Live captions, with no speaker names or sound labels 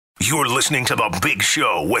You're listening to The Big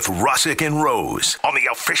Show with Russick and Rose on the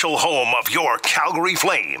official home of your Calgary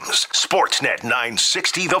Flames, Sportsnet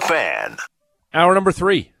 960 The Fan. Hour number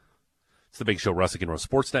 3. It's The Big Show, Russick and Rose.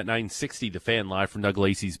 Sportsnet 960 The Fan, live from Doug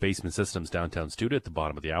Lacey's Basement Systems downtown studio at the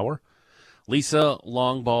bottom of the hour. Lisa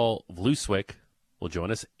Longball Vluswick will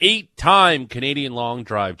join us. 8-time Canadian long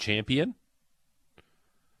drive champion.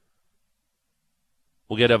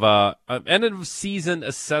 We'll get an end-of-season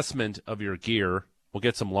assessment of your gear. We'll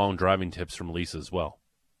get some long driving tips from Lisa as well.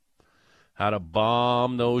 How to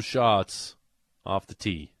bomb those shots off the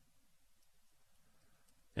tee.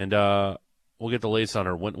 And we'll get the latest on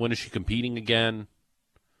her. When is she competing again?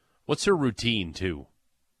 What's her routine, too?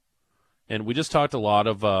 And we just talked a lot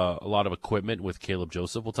of equipment with Caleb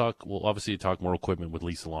Joseph. We'll obviously talk more equipment with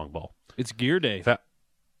Lisa Longball. It's gear day.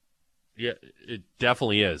 Yeah, it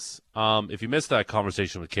definitely is. If you missed that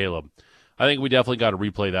conversation with Caleb, I think we definitely got to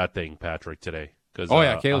replay that thing, Patrick, today.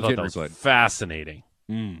 Caleb's getting that was fascinating.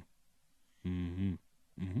 I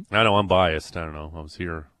know I'm biased. I don't know. I was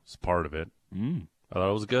here as part of it. I thought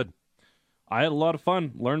it was good. I had a lot of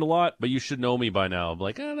fun. Learned a lot. But you should know me by now. I'm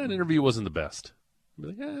like, that interview wasn't the best.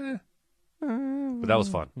 But that was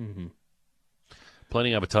fun. Planning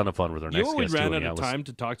to have a ton of fun with our next guest. We ran out of time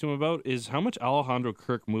to talk to him about is how much Alejandro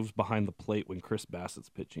Kirk moves behind the plate when Chris Bassett's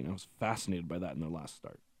pitching. I was fascinated by that in their last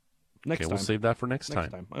start. Next time. We'll save that for next time.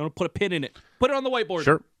 I'm going to put a pin in it. Put it on the whiteboard.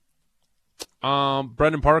 Sure.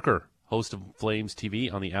 Brendan Parker, host of Flames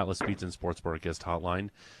TV on the Atlas Pizza and Sports Bar guest hotline,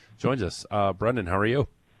 joins us. Brendan, how are you?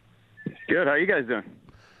 Good. How are you guys doing?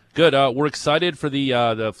 Good. We're excited for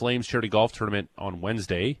the Flames charity golf tournament on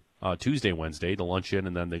Wednesday, Wednesday, the luncheon,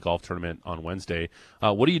 and then the golf tournament on Wednesday.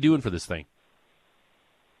 What are you doing for this thing?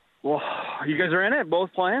 Well, you guys are in it,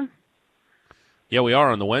 both playing? Yeah, we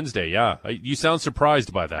are on the Wednesday. Yeah, you sound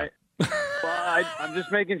surprised by that. I'm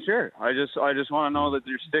just making sure. I just want to know that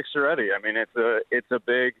your sticks are ready. I mean, it's a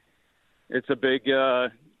big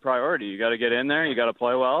priority. You got to get in there. You got to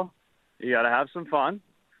play well. You got to have some fun.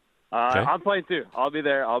 Okay. I'm playing too. I'll be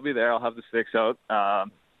there. I'll have the sticks out.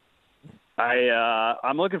 I'm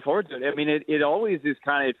looking forward to it. I mean, it always is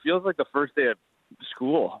it feels like the first day of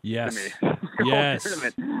school. Yes. To me. Yes.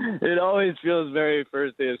 Tournament. It always feels very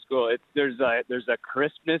first day of school. There's a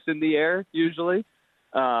crispness in the air usually.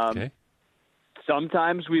 Okay.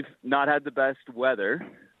 Sometimes we've not had the best weather,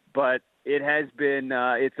 but it has been.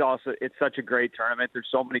 It's such a great tournament. There's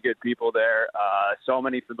so many good people there, so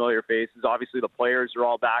many familiar faces. Obviously, the players are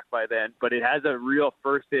all back by then, but it has a real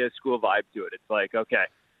first day of school vibe to it. It's like, okay,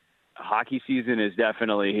 hockey season is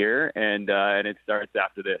definitely here, and it starts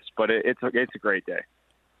after this. But it's a great day.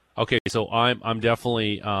 Okay, so I'm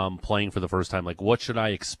definitely playing for the first time. Like, what should I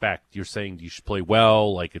expect? You're saying you should play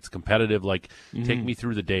well, like it's competitive. Like, take me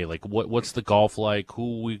through the day. Like, what's the golf like?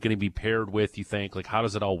 Who are we going to be paired with, you think? Like, how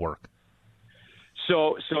does it all work?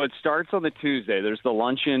 So it starts on the Tuesday. There's the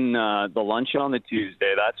luncheon on the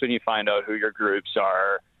Tuesday. That's when you find out who your groups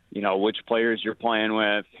are, you know, which players you're playing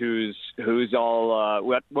with, who's all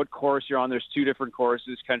what course you're on. There's 2 different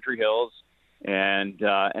courses, Country Hills and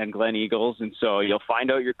Glen Eagles, and so you'll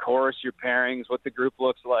find out your course, your pairings, what the group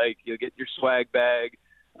looks like. You'll get your swag bag.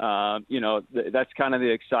 That's kind of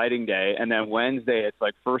the exciting day. And then Wednesday, it's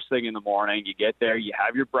like first thing in the morning. You get there, you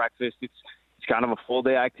have your breakfast. It's kind of a full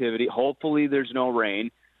day activity. Hopefully, there's no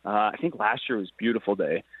rain. I think last year was a beautiful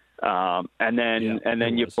day. And then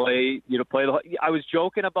you play. I was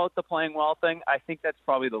joking about the playing well thing. I think that's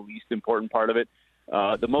probably the least important part of it.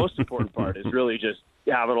 The most important part is really just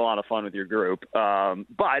having a lot of fun with your group.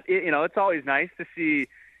 But it's always nice to see,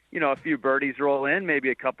 a few birdies roll in, maybe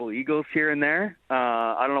a couple eagles here and there.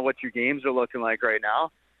 I don't know what your games are looking like right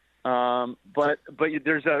now. But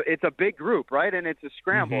it's a big group, right? And it's a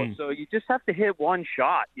scramble. So you just have to hit one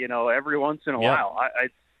shot, every once in a while.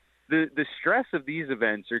 The stress of these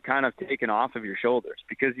events are kind of taken off of your shoulders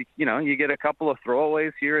because you get a couple of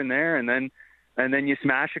throwaways here and there, and then you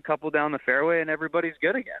smash a couple down the fairway and everybody's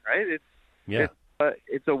good again, right?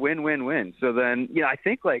 It's a win-win-win. So then, I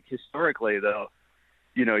think like historically though,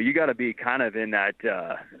 you got to be kind of in that,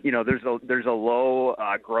 there's a low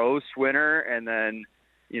gross winner and then,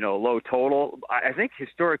 low total. I think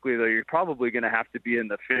historically though, you're probably going to have to be in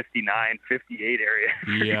the 59, 58 area.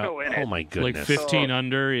 Yeah. Oh my goodness. Like 15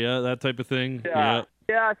 under. Yeah. That type of thing.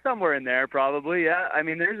 Yeah, somewhere in there probably. Yeah, I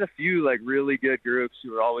mean, there's a few like really good groups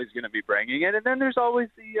who are always going to be bringing it, and then there's always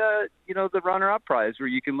the the runner-up prize where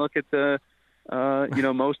you can look at the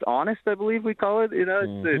most honest, I believe we call it.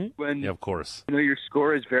 It's when of course your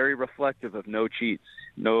score is very reflective of no cheats,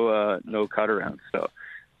 no cut around.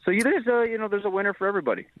 So there's a winner for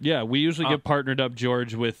everybody. Yeah, we usually get partnered up,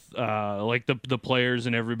 George, with like the players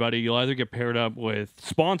and everybody. You'll either get paired up with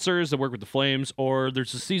sponsors that work with the Flames, or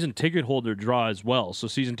there's a season ticket holder draw as well. So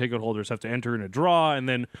season ticket holders have to enter in a draw, and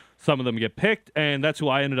then some of them get picked. And that's who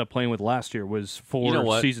I ended up playing with last year, was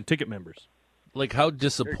four season ticket members. Like, how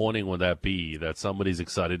disappointing would that be that somebody's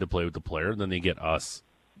excited to play with the player, and then they get us?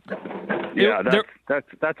 Yeah,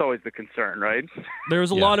 that's always the concern, right? There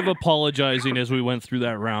was a lot of apologizing as we went through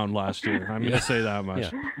that round last year. I'm going to say that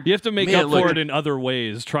much. You have to make up for it in other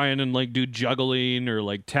ways, trying and like do juggling or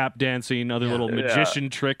like tap dancing, other little magician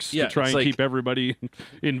tricks to try and keep everybody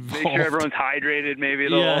involved. Make sure everyone's hydrated maybe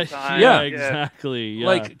the whole time. Yeah, exactly. Yeah.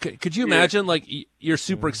 Like, could you imagine, like, you're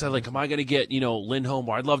super excited, like, am I going to get, Lindholm,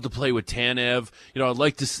 or I'd love to play with Tanev. I'd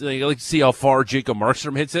like to see how far Jacob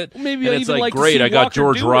Markstrom hits it. Maybe and I'd it's even like, to great, see I got Walker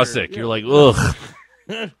George Duehr. Russick. You're like, ugh.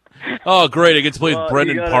 Oh, great, I get to play with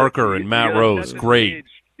Brendan Parker and Matt Rose. Great.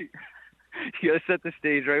 You got to set the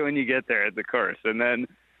stage right when you get there at the course, and then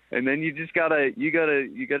you just gotta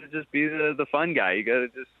just be the fun guy. You gotta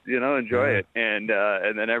just enjoy it, and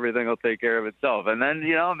then everything will take care of itself. And then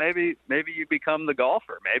maybe you become the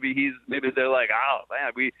golfer. Maybe they're like, oh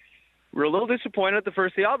man, we're a little disappointed at the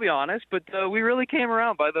first tee, I'll be honest, but we really came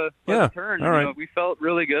around by the turn. All right. We felt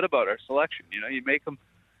really good about our selection. You make them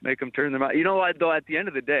turn them out. You know what, though, at the end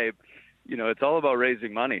of the day, it's all about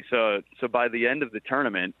raising money. So by the end of the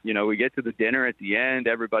tournament, we get to the dinner at the end.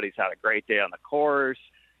 Everybody's had a great day on the course.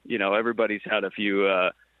 Everybody's had a few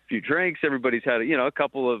drinks. Everybody's had a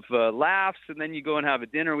couple of laughs, and then you go and have a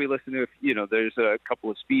dinner. We listen to there's a couple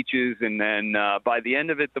of speeches, and then by the end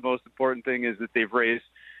of it, the most important thing is that they've raised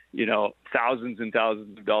thousands and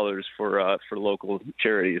thousands of dollars for local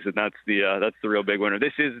charities, and that's the real big winner.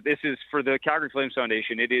 This is for the Calgary Flames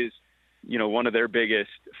Foundation. It is one of their biggest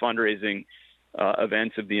fundraising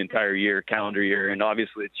events of the entire calendar year, and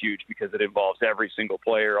obviously it's huge because it involves every single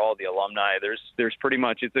player, all the alumni. There's pretty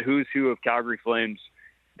much, it's a who's who of Calgary Flames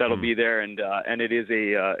that'll be there, and it is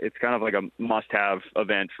it's kind of like a must-have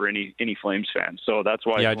event for any Flames fan. So that's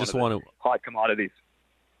why I just want to hot commodities.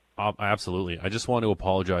 Absolutely. I just want to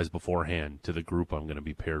apologize beforehand to the group I'm going to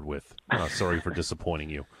be paired with. Sorry for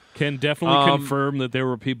disappointing you. Can definitely confirm that there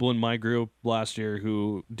were people in my group last year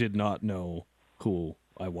who did not know who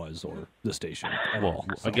I was or the station at all.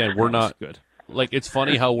 So again, we're not good. Like, it's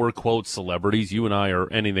funny how we're, quote, celebrities. You and I are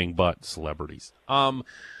anything but celebrities.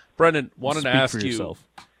 Brendan, wanted to ask you.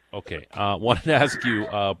 Okay. Wanted to ask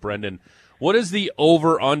you, Brendan, what is the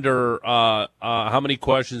over-under, how many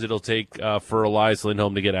questions it'll take for Elias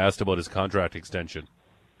Lindholm to get asked about his contract extension?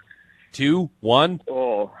 2? 1?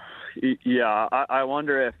 Oh, yeah. I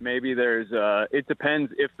wonder if maybe there's it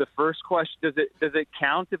depends if the first question, does it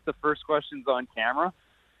count if the first question's on camera?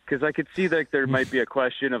 Because I could see that there might be a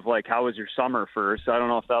question of, like, how was your summer first? I don't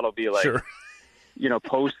know if that'll be, like, sure,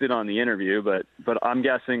 posted on the interview, but I'm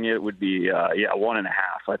guessing it would be, 1.5,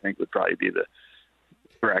 I think would probably be the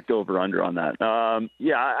correct over-under on that.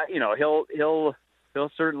 He'll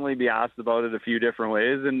certainly be asked about it a few different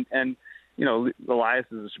ways, and Elias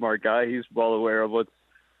is a smart guy. He's well aware of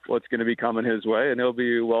what's going to be coming his way, and he'll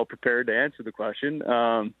be well prepared to answer the question.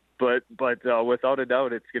 But without a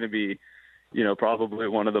doubt, it's going to be, probably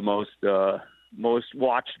one of the most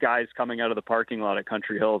watched guys coming out of the parking lot at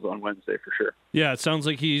Country Hills on Wednesday for sure. Yeah, it sounds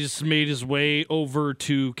like he's made his way over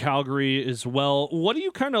to Calgary as well. What do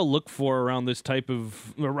you kind of look for around this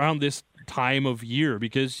time of year?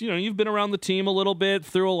 Because, you've been around the team a little bit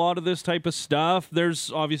through a lot of this type of stuff.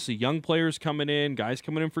 There's obviously young players coming in, guys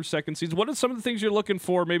coming in for second seasons. What are some of the things you're looking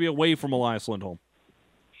for maybe away from Elias Lindholm?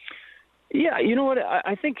 Yeah, you know what?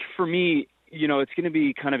 I think for me, it's going to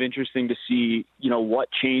be kind of interesting to see, what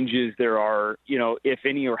changes there are, if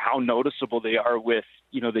any, or how noticeable they are with,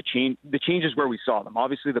 the changes where we saw them.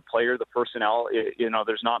 Obviously, the player, the personnel,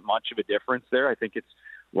 there's not much of a difference there. I think it's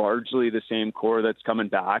largely the same core that's coming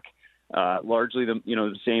back, largely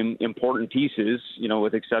the same important pieces,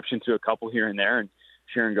 with exception to a couple here and there, and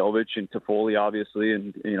Sharon Govich and Toffoli, obviously,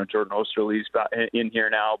 and Jordan Osterley's in here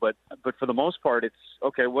now. But for the most part, it's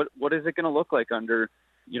okay. What is it going to look like under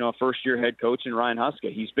a first-year head coach in Ryan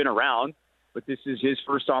Huska? He's been around, but this is his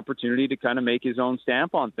first opportunity to kind of make his own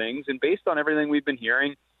stamp on things. And based on everything we've been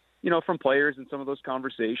hearing, from players and some of those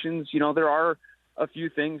conversations, there are a few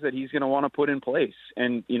things that he's going to want to put in place.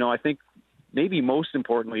 And, I think maybe most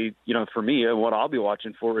importantly, for me, what I'll be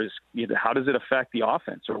watching for is how does it affect the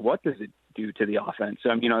offense, or what does it do to the offense?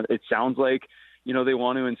 It sounds like, they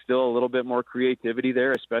want to instill a little bit more creativity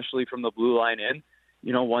there, especially from the blue line in.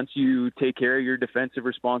 Once you take care of your defensive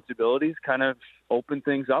responsibilities, kind of open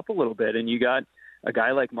things up a little bit. And you got a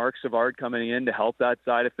guy like Mark Savard coming in to help that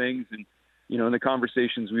side of things. And, in the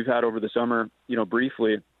conversations we've had over the summer,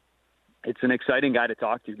 briefly, it's an exciting guy to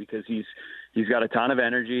talk to because he's got a ton of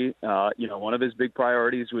energy. One of his big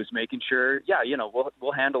priorities was making sure,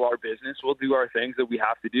 we'll handle our business. We'll do our things that we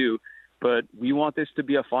have to do, but we want this to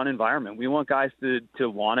be a fun environment. We want guys to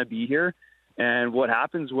want to be here. And what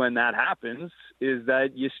happens when that happens is that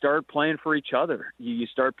you start playing for each other. You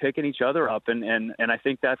start picking each other up. And I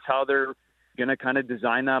think that's how they're going to kind of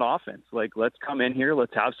design that offense. Like, let's come in here.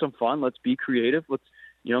 Let's have some fun. Let's be creative. Let's,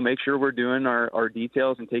 make sure we're doing our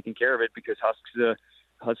details and taking care of it, because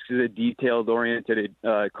Husk is a detailed-oriented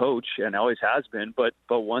coach and always has been. But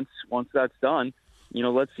once that's done,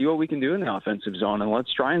 let's see what we can do in the offensive zone, and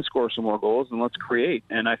let's try and score some more goals, and let's create.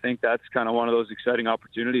 And I think that's kind of one of those exciting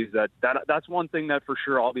opportunities that's one thing that for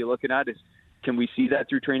sure I'll be looking at is, can we see that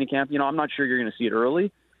through training camp? I'm not sure you're going to see it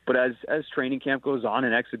early, but as training camp goes on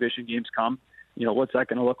and exhibition games come, what's that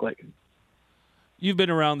going to look like? You've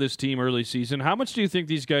been around this team early season. How much do you think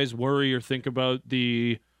these guys worry or think about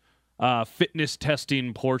the fitness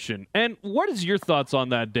testing portion? And what is your thoughts on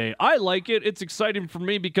that day? I like it. It's exciting for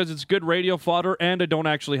me because it's good radio fodder and I don't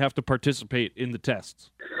actually have to participate in the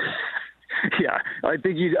tests. Yeah, I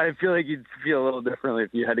feel like you'd feel a little differently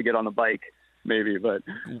if you had to get on the bike, maybe, but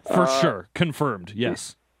for sure. Confirmed.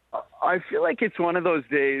 Yes. I feel like it's one of those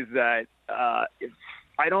days that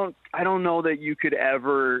I don't know that you could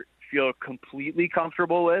ever feel completely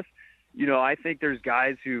comfortable with. I think there's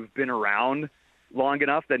guys who've been around long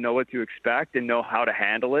enough that know what to expect and know how to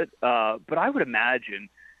handle it. But I would imagine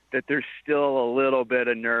that there's still a little bit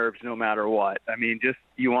of nerves no matter what. I mean, just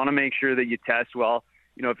you want to make sure that you test well.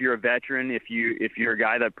 If you're a veteran, if you're a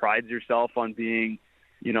guy that prides yourself on being,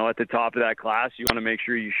 at the top of that class, you want to make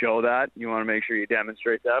sure you show that. You want to make sure you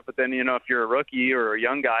demonstrate that. But then, if you're a rookie or a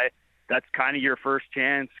young guy, that's kind of your first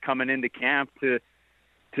chance coming into camp to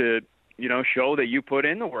show that you put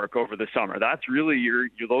in the work over the summer. That's really your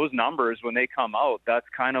those numbers when they come out. That's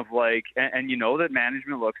kind of like, and that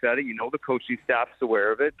management looks at it. The coaching staff's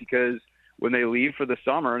aware of it, because when they leave for the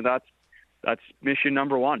summer, that's mission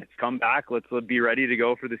number one. It's come back. Let's be ready to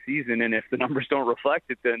go for the season. And if the numbers don't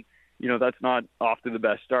reflect it, then that's not off to the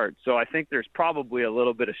best start. So I think there's probably a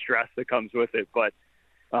little bit of stress that comes with it. But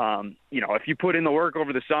if you put in the work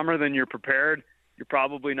over the summer, then you're prepared. You're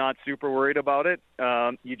probably not super worried about it.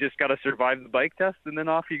 You just got to survive the bike test, and then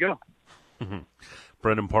off you go. Mm-hmm.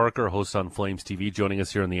 Brendan Parker, host on Flames TV, joining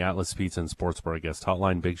us here on the Atlas Pizza and Sports Bar guest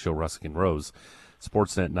hotline. Big Show, Russick and Rose,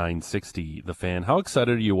 Sportsnet 960, The Fan. How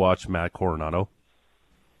excited are you to watch Matt Coronado?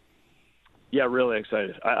 Yeah, really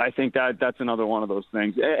excited. I think that's another one of those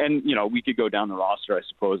things. And we could go down the roster, I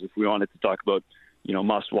suppose, if we wanted to talk about,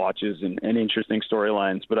 must-watches and interesting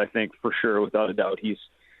storylines. But I think for sure, without a doubt, he's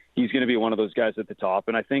going to be one of those guys at the top.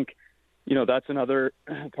 And I think, that's another,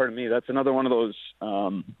 that's another one of those,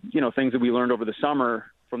 things that we learned over the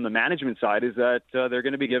summer from the management side, is that they're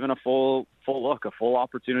going to be given a full look, a full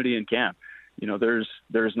opportunity in camp. There's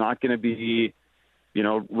not going to be,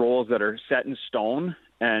 roles that are set in stone,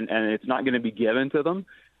 and it's not going to be given to them.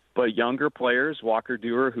 But younger players, Walker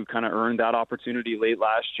Dewar, who kind of earned that opportunity late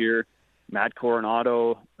last year, Matt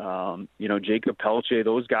Coronado, Jacob Pelche,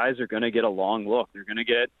 those guys are going to get a long look. They're going to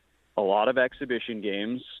get a lot of exhibition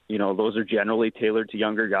games. Those are generally tailored to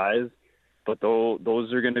younger guys, but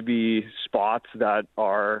those are going to be spots that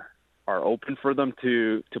are open for them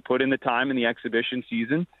to put in the time in the exhibition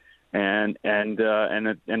season, and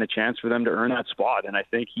a chance for them to earn that spot. And I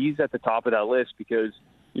think he's at the top of that list because,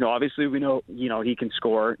 obviously we know, he can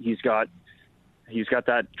score. He's got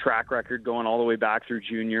that track record going all the way back through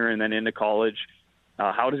junior and then into college.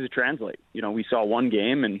 How does it translate? We saw one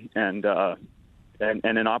game and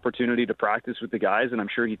an opportunity to practice with the guys, and I'm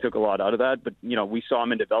sure he took a lot out of that. But, we saw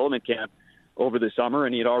him in development camp over the summer,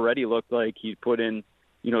 and he had already looked like he put in,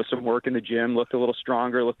 some work in the gym, looked a little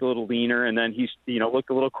stronger, looked a little leaner, and then he's, looked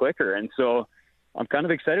a little quicker. And so I'm kind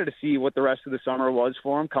of excited to see what the rest of the summer was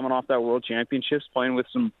for him, coming off that World Championships, playing with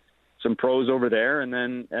some pros over there,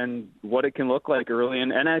 and what it can look like early.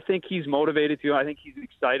 And I think he's motivated too. I think he's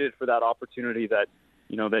excited for that opportunity that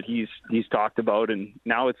he's talked about, and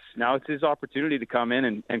now it's his opportunity to come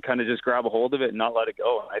in and kind of just grab a hold of it and not let it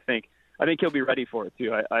go. And I think he'll be ready for it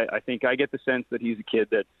too. I think I get the sense that he's a kid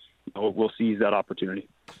that will seize that opportunity.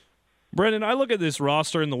 Brendan, I look at this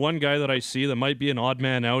roster, and the one guy that I see that might be an odd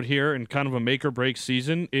man out here and kind of a make or break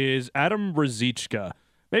season is Adam Ruzicka.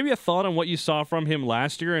 Maybe a thought on what you saw from him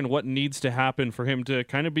last year and what needs to happen for him to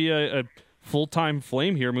kind of be a full-time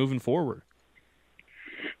Flame here moving forward.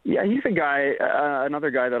 Yeah, he's a guy,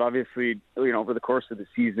 another guy that obviously, over the course of the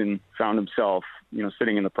season found himself,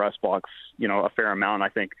 sitting in the press box, a fair amount, I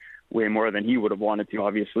think way more than he would have wanted to,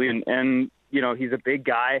 obviously. And he's a big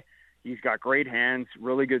guy. He's got great hands,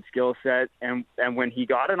 really good skill set, and when he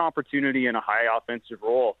got an opportunity in a high offensive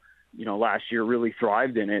role, last year really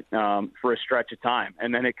thrived in it for a stretch of time,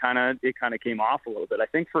 and then it kind of came off a little bit. I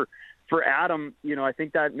think for Adam, I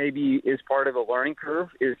think that maybe is part of the learning curve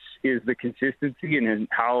is the consistency and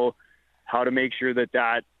how to make sure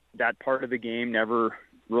that part of the game never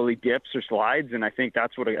really dips or slides, and I think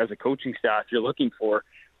that's what as a coaching staff you're looking for.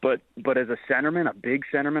 But as a centerman, a big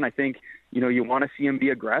centerman, I think, you want to see him be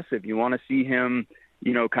aggressive. You want to see him,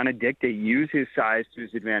 kind of dictate, use his size to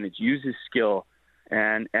his advantage, use his skill,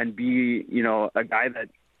 and be, a guy that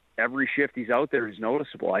every shift he's out there is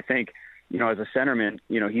noticeable. I think, as a centerman,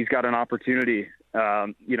 he's got an opportunity,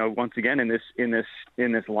 once again in this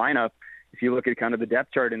lineup. If you look at kind of the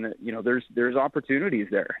depth chart and there's opportunities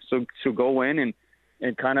there. So go in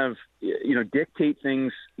and kind of, dictate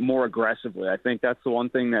things more aggressively. I think that's the one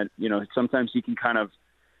thing that, sometimes he can kind of,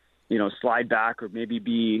 slide back or maybe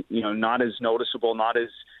be, not as noticeable, not as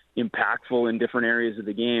impactful in different areas of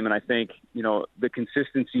the game. And I think, the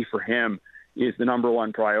consistency for him is the number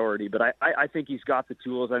one priority. But I think he's got the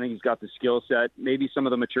tools. I think he's got the skill set. Maybe some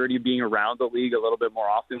of the maturity of being around the league a little bit more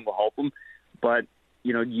often will help him. But,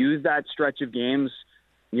 use that stretch of games.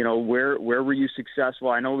 Where were you successful?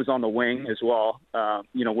 I know it was on the wing as well,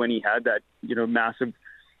 when he had that, massive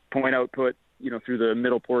point output, through the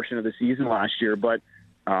middle portion of the season last year. But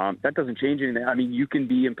that doesn't change anything. I mean, you can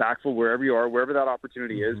be impactful wherever you are, wherever that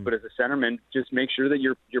opportunity is. But as a centerman, just make sure that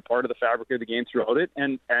you're part of the fabric of the game throughout it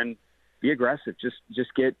and be aggressive.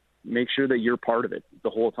 Make sure that you're part of it the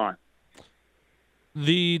whole time.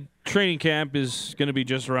 The training camp is going to be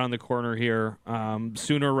just around the corner here.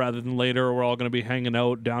 Sooner rather than later, we're all going to be hanging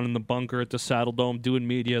out down in the bunker at the Saddle Dome, doing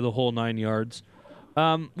media, the whole 9 yards.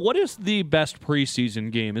 What is the best preseason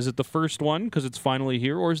game? Is it the first one because it's finally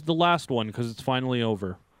here, or is it the last one because it's finally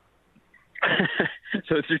over?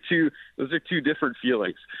 So those are two different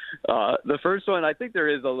feelings. The first one, I think there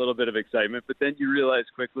is a little bit of excitement, but then you realize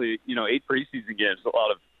quickly, 8 preseason games,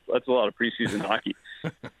 that's a lot of preseason hockey.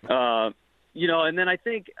 And then I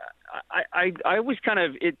think I was kind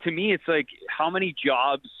of to me, it's like how many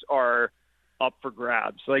jobs are up for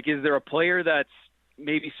grabs? Like, is there a player that's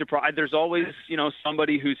maybe surprised? There's always,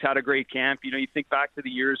 somebody who's had a great camp. You think back to the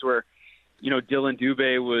years where, Dylan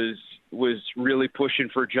Dubé was really pushing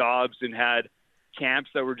for jobs and had camps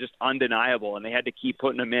that were just undeniable and they had to keep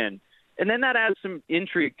putting them in. And then that adds some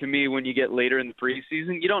intrigue to me when you get later in the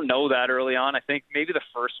preseason. You don't know that early on. I think maybe the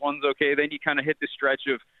first one's okay. Then you kind of hit the stretch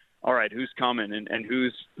of, all right, who's coming and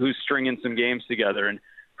who's stringing some games together and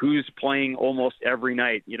who's playing almost every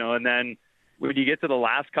night, and then when you get to the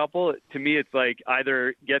last couple, to me, it's like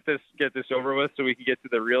either get this over with so we can get to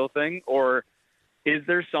the real thing, or is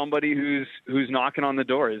there somebody who's knocking on the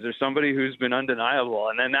door? Is there somebody who's been undeniable?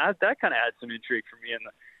 And then that kind of adds some intrigue for me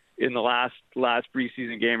in the last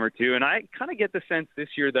preseason game or two. And I kind of get the sense this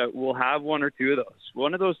year that we'll have one or two of those.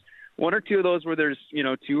 One or two of those where there's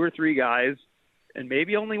 2 or 3 guys and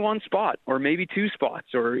maybe only one spot, or maybe 2 spots,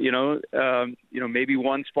 or maybe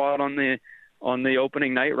one spot on the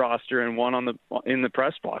opening night roster and one in the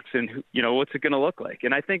press box. And what's it going to look like?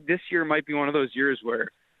 And I think this year might be one of those years where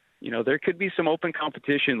there could be some open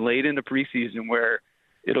competition late in the preseason where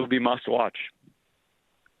it'll be must watch.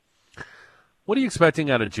 What are you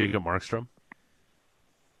expecting out of Jacob Markstrom?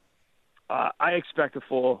 I expect a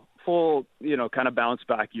full kind of bounce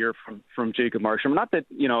back year from Jacob Markstrom. Not that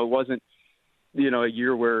it wasn't a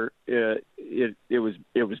year where it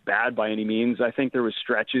was bad by any means. I think there was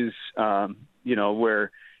stretches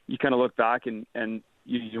where you kind of look back and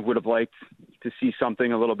you would have liked to see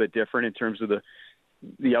something a little bit different in terms of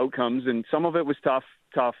the outcomes, and some of it was tough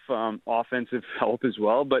offensive help as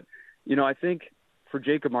well. But I think for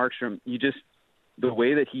Jacob Markstrom, the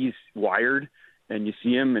way that he's wired, and you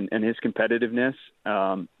see him and his competitiveness,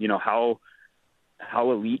 how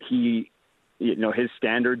elite his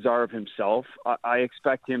standards are of himself. I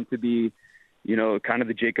expect him to be, kind of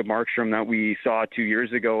the Jacob Markstrom that we saw 2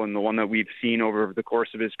 years ago and the one that we've seen over the course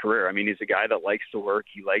of his career. I mean, he's a guy that likes to work.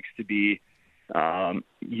 He likes to be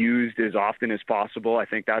used as often as possible. I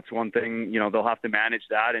think that's one thing, they'll have to manage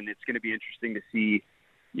that, and it's going to be interesting to see,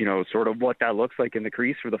 sort of what that looks like in the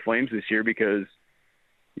crease for the Flames this year, because,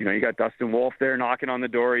 you got Dustin Wolf there knocking on the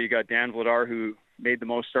door. You got Dan Vladar, who made the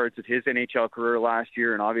most starts of his NHL career last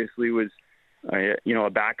year and obviously was, a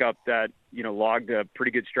backup that, logged a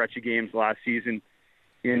pretty good stretch of games last season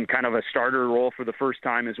in kind of a starter role for the first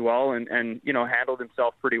time as well, and handled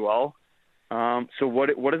himself pretty well. So what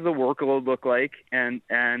does the workload look like, and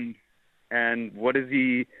what is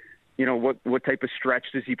he, what type of stretch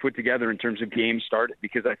does he put together in terms of games started?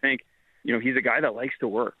 Because I think, he's a guy that likes to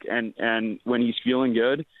work, and when he's feeling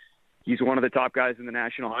good, he's one of the top guys in the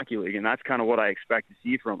National Hockey League, and that's kind of what I expect to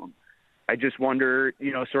see from him. I just wonder,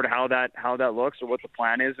 sort of how that looks or what the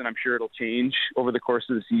plan is, and I'm sure it'll change over the course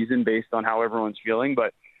of the season based on how everyone's feeling.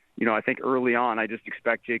 But, I think early on, I just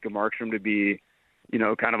expect Jacob Markstrom to be,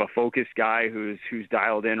 kind of a focused guy who's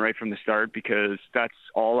dialed in right from the start, because that's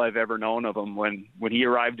all I've ever known of him when he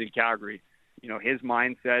arrived in Calgary. His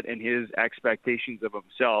mindset and his expectations of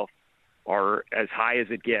himself are as high as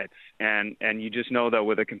it gets. And you just know that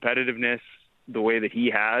with a competitiveness the way that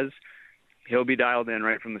he has, he'll be dialed in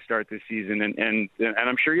right from the start this season. And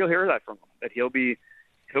I'm sure you'll hear that from him, that he'll be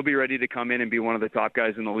ready to come in and be one of the top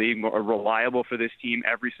guys in the league, more reliable for this team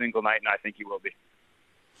every single night, and I think he will be.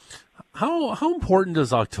 How important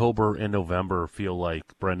does October and November feel like,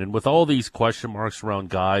 Brendan? With all these question marks around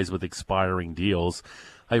guys with expiring deals,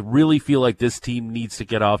 I really feel like this team needs to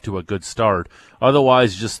get off to a good start.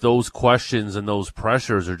 Otherwise, just those questions and those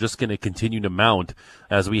pressures are just going to continue to mount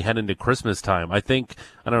as we head into Christmas time. I don't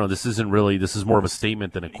know, this is more of a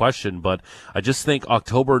statement than a question, but I just think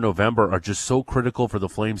October and November are just so critical for the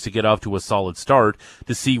Flames to get off to a solid start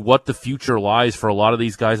to see what the future lies for a lot of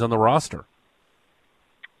these guys on the roster.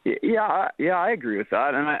 Yeah, I agree with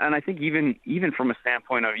that, and I think even from a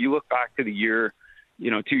standpoint of, you look back to the year,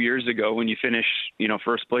 2 years ago when you finished,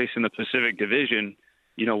 first place in the Pacific Division,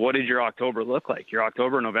 what did your October look like? Your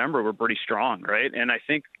October and November were pretty strong, right? And I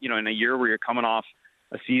think, in a year where you're coming off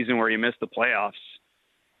a season where you missed the playoffs,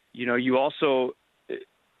 you also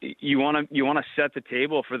you want to set the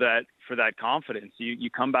table for that confidence. You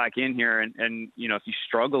come back in here and if you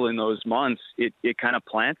struggle in those months, it kind of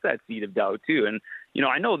plants that seed of doubt too. And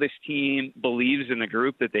I know this team believes in the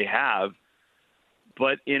group that they have,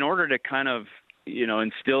 but in order to kind of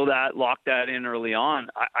instill that, lock that in early on,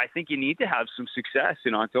 I think you need to have some success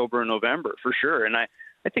in October and November for sure. And I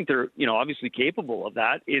think they're obviously capable of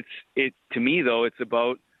that. To me though, it's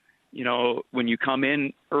about when you come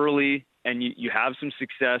in early and you have some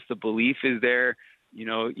success, the belief is there,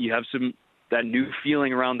 you have that new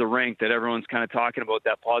feeling around the rink that everyone's kind of talking about,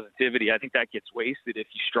 that positivity. I think that gets wasted if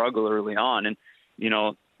you struggle early on. And,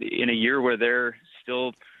 in a year where they're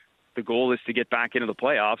still, the goal is to get back into the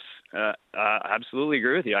playoffs, absolutely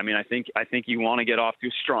agree with you. I mean, I think you want to get off to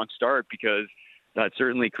a strong start, because that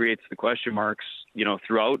certainly creates the question marks,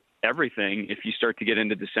 throughout everything if you start to get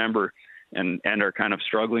into December and are kind of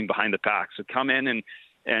struggling behind the pack. So come in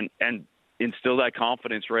and instill that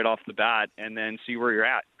confidence right off the bat, and then see where you're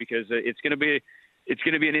at, because it's going to be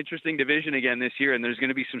an interesting division again this year, and there's going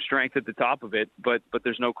to be some strength at the top of it, but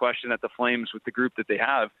there's no question that the Flames, with the group that they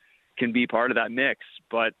have, can be part of that mix.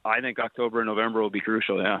 But I think October and November will be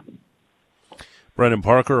crucial, yeah. Brendan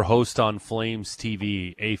Parker, host on Flames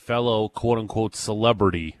TV, a fellow quote-unquote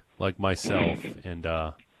celebrity like myself and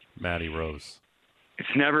Matty Rose.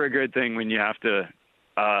 It's never a good thing when you have to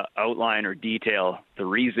outline or detail the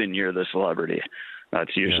reason you're the celebrity.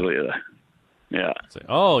 That's usually yeah. Say,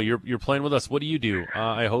 oh, you're playing with us. What do you do?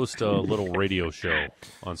 I host a little radio show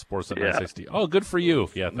on Sportsnet 960. Oh, good for you.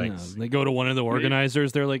 Yeah, thanks. They go to one of the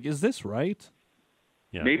organizers. They're like, "Is this right?"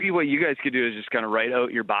 Yeah. Maybe what you guys could do is just kind of write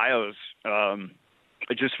out your bios, and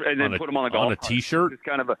then put them on the golf on a cart. T-shirt. Just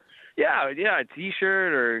kind of a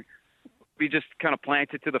T-shirt, or we just kind of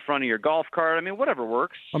plant it to the front of your golf cart. I mean, whatever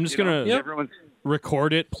works. I'm just gonna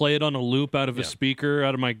record it, play it on a loop out of a speaker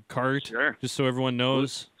out of my cart, just so everyone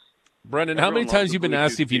knows. Brendan, how many times have you been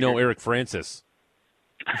asked if you know Eric Francis?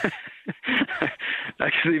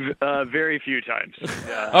 Actually, very few times.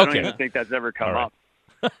 Okay. I don't even think that's ever come up.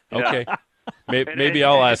 Okay. Maybe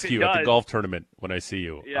I'll ask you at the golf tournament when I see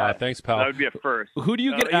you. Yeah, thanks, pal. That would be a first. Who do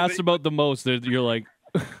you get asked about the most? That you're like,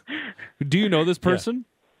 do you know this person?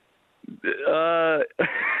 You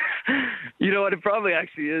know what? It probably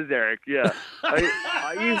actually is Eric. Yeah.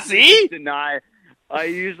 I usually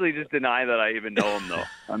just deny that I even know him, though.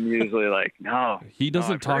 I'm usually like, no. He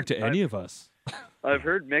doesn't talk to any of us. I've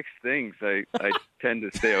heard mixed things. I tend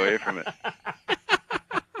to stay away from it.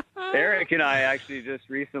 Eric and I actually just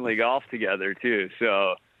recently golfed together, too.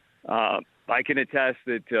 So I can attest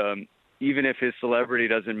that even if his celebrity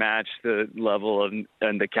doesn't match the level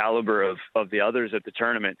and the caliber of the others at the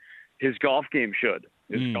tournament, his golf game should.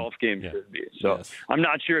 His golf game should be. So I'm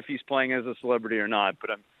not sure if he's playing as a celebrity or not,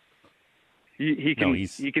 but he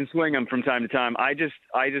can swing them from time to time. I just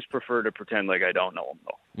prefer to pretend like I don't know him,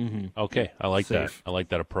 though. Mm-hmm. Okay, I like that. I like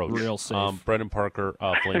that approach. Real safe. Brendan Parker,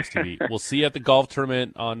 Flames TV. We'll see you at the golf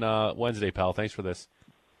tournament on Wednesday, pal. Thanks for this.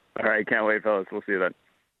 All right, can't wait, fellas. We'll see you then.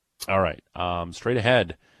 All right, straight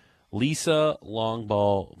ahead, Lisa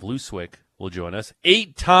Longball Vluswick will join us.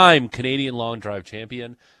 8-time Canadian long drive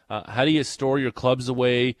champion. How do you store your clubs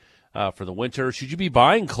away for the winter? Should you be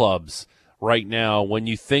buying clubs right now, when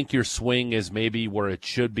you think your swing is maybe where it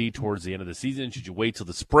should be towards the end of the season? Should you wait till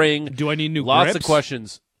the spring? Do I need new Lots grips? of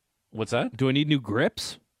questions. What's that? Do I need new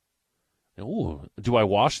grips? Ooh, do I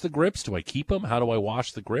wash the grips? Do I keep them? How do I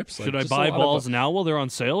wash the grips? Should I buy balls now while they're on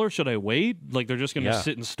sale, or should I wait? Like they're just going to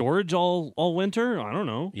sit in storage all winter? I don't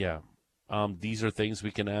know. Yeah. These are things we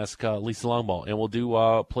can ask Lisa Longball, and we'll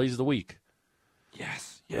do plays of the week.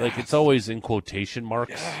 Yes. Like, it's always in quotation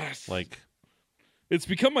marks. Yes. Like, it's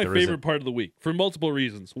become my there favorite isn't. part of the week for multiple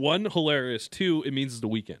reasons. One, hilarious. Two, it means it's the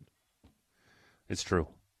weekend. It's true.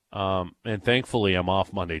 And thankfully, I'm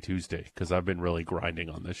off Monday, Tuesday, because I've been really grinding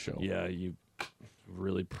on this show. Yeah, you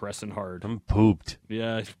really pressing hard. I'm pooped.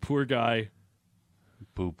 Yeah, poor guy.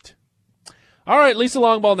 Pooped. All right, Lisa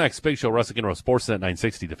Longball next. Big Show, Russick and Rowe, Sportsnet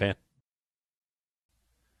 960, The Fan.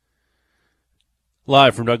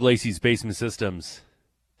 Live from Doug Lacey's Basement Systems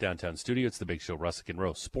downtown studio, it's the Big Show, Russick and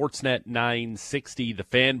Rowe, Sportsnet 960, The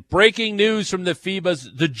Fan. Breaking news from the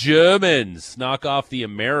FIBAs. The Germans knock off the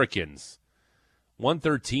Americans.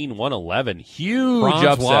 113-111. Huge Franz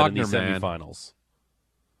upset Wagner, in the man. semifinals.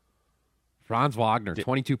 Franz Wagner,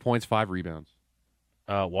 22 points, 5 rebounds.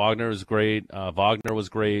 Wagner was great. Wagner was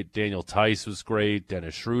great. Daniel Tice was great.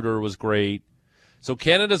 Dennis Schroeder was great. So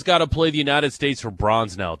Canada's got to play the United States for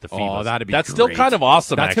bronze now at the FIBA. that'd be That's great. still kind of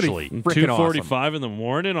awesome, That's gonna actually. be freaking 2:45 in the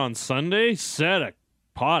morning on Sunday. Set a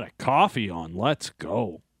pot of coffee on. Let's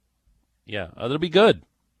go. Yeah, that'll be good.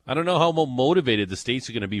 I don't know how motivated the States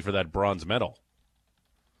are going to be for that bronze medal.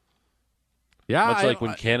 Yeah, Much like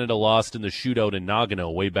when Canada lost in the shootout in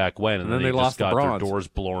Nagano way back when, and then they lost just the got their bronze. doors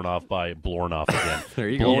blown off again. There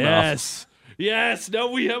you go. Blown off. Yes. Yes.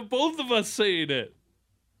 Now we have both of us saying it.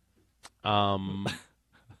 I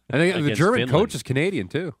think the against German Finland. coach is Canadian,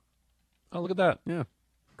 too. Oh, look at that. Yeah.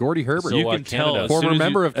 Gordy Herbert. So, You can tell. Canada- as soon former as you-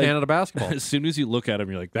 member of Canada basketball. As soon as you look at him,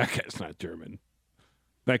 you're like, that guy's not German.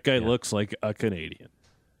 That guy looks like a Canadian.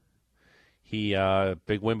 He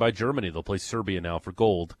big win by Germany. They'll play Serbia now for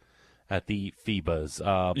gold at the FIBAs.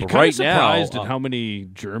 You're But kind right of surprised now, at how many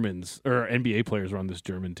Germans or NBA players are on this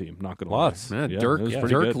German team. Not going to Lots. lie. Man, Yeah, Dirk, it was pretty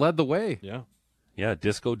Dirk good. led the way. Yeah. yeah,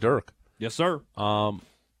 Disco Dirk. Yes, sir.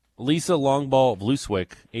 Lisa Longball of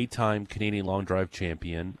Vlooswyk, 8-time Canadian long drive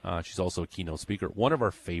champion. She's also a keynote speaker. One of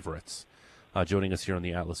our favorites. Joining us here on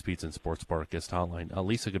the Atlas Pizza and Sports Bar guest hotline.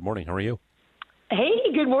 Lisa, good morning. How are you?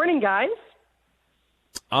 Hey, good morning, guys.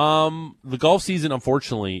 The golf season,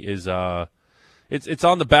 unfortunately, is it's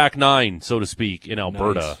on the back nine, so to speak, in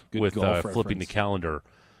Alberta Nice. Good with golf flipping the reference. calendar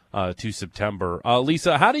to September.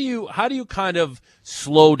 Lisa, how do you kind of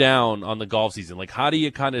slow down on the golf season? Like, how do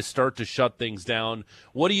you kind of start to shut things down?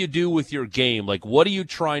 What do you do with your game? Like, what are you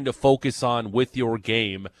trying to focus on with your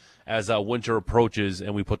game as winter approaches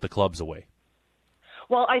and we put the clubs away?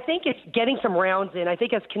 Well, I think it's getting some rounds in. I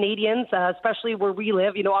think as Canadians, especially where we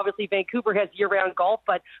live, obviously Vancouver has year-round golf,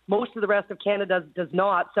 but most of the rest of Canada does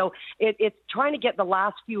not. So it's trying to get the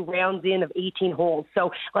last few rounds in of 18 holes.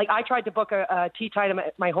 So, like, I tried to book a tee time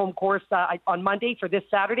at my home course on Monday for this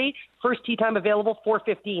Saturday. First tee time available,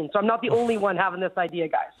 4:15. So I'm not the only one having this idea,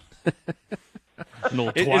 guys.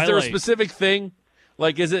 Is there a specific thing?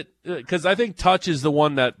 Like, is it because I think touch is the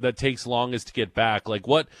one that takes longest to get back? Like,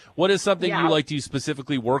 what is something you like to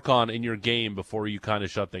specifically work on in your game before you kind of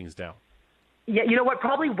shut things down? Yeah, you know what?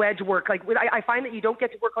 Probably wedge work. Like I find that you don't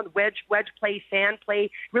get to work on wedge play, sand play,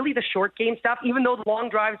 really the short game stuff. Even though the long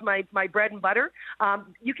drive's my bread and butter,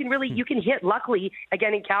 you can hit. Luckily,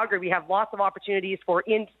 again in Calgary, we have lots of opportunities for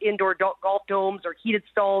indoor golf domes or heated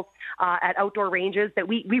stalls at outdoor ranges that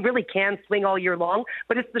we really can swing all year long.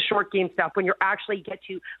 But it's the short game stuff when you actually get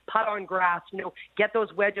to putt on grass. Get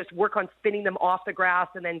those wedges, work on spinning them off the grass,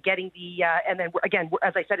 and then getting the and then again,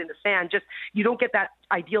 as I said, in the sand. Just you don't get that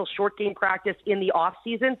ideal short game practice in the off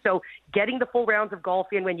season. So getting the full rounds of golf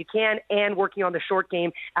in when you can and working on the short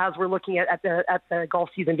game as we're looking at the golf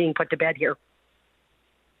season being put to bed here.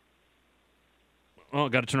 Oh,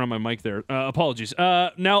 got to turn on my mic there. Apologies.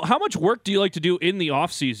 Now, how much work do you like to do in the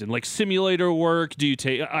off season? Like simulator work? Do you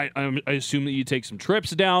take? I assume that you take some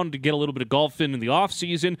trips down to get a little bit of golf in the off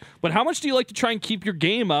season. But how much do you like to try and keep your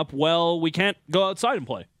game up? Well, we can't go outside and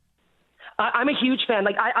play. I'm a huge fan.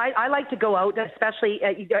 Like I like to go out, especially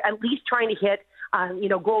at least trying to hit.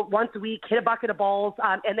 Go once a week, hit a bucket of balls,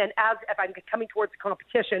 and then if I'm coming towards the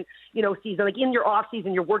competition, season, like in your off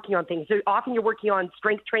season, you're working on things. So often you're working on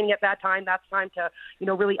strength training at that time. That's time to,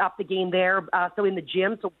 really up the game there. So in the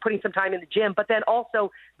gym, so putting some time in the gym, but then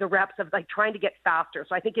also the reps of like trying to get faster.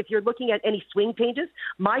 So I think if you're looking at any swing changes,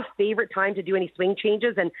 my favorite time to do any swing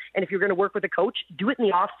changes, and if you're going to work with a coach, do it in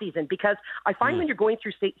the off season, because I find when you're going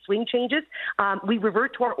through swing changes, we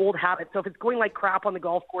revert to our old habits. So if it's going like crap on the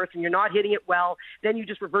golf course and you're not hitting it well, then you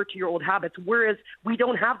just revert to your old habits. Whereas we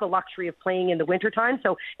don't have the luxury of playing in the wintertime.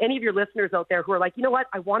 So any of your listeners out there who are like, you know what,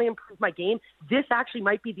 I want to improve my game, this actually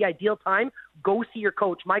might be the ideal time. Go see your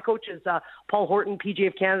coach. My coach is Paul Horton, PGA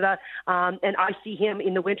of Canada, and I see him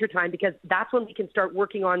in the wintertime because that's when we can start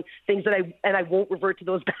working on things that I won't revert to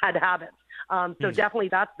those bad habits. So definitely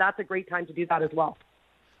that's a great time to do that as well.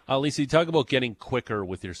 Lisa, you talk about getting quicker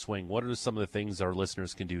with your swing. What are some of the things our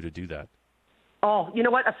listeners can do to do that? Oh, you know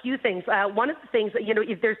what? A few things. One of the things,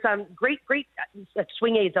 if there's some great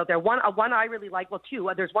swing aids out there. One I really like. Well, two.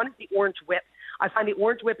 There's one is the orange whip. I find the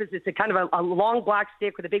orange whip is it's a kind of a long black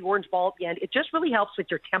stick with a big orange ball at the end. It just really helps with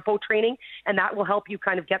your tempo training, and that will help you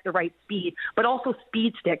kind of get the right speed. But also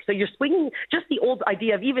speed stick. So you're swinging. Just the old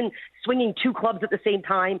idea of even swinging 2 clubs at the same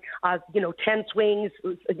time. 10 swings.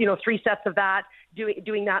 3 sets of that.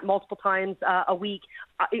 Doing that multiple times a week,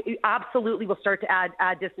 it absolutely will start to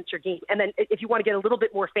add distance to your game. And then if you want to get a little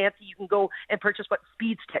bit more fancy, you can go and purchase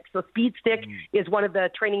Speed Stick. So Speed Stick is one of the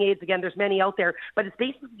training aids. Again, there's many out there, but it's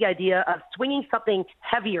basically the idea of swinging something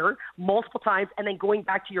heavier multiple times and then going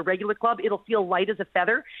back to your regular club. It'll feel light as a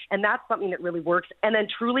feather, and that's something that really works. And then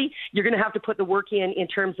truly, you're going to have to put the work in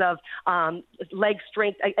terms of leg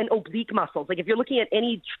strength and oblique muscles. Like if you're looking at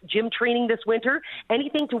any gym training this winter,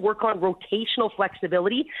 anything to work on rotational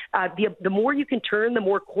flexibility. The more you can turn, the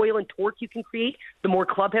more coil and torque you can create, the more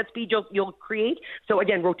club head speed you'll create. So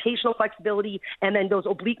again, rotational flexibility, and then those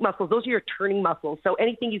oblique muscles, those are your turning muscles. So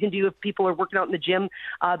anything you can do if people are working out in the gym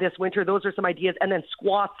this winter, those are some ideas. And then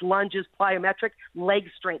squats, lunges, plyometric, leg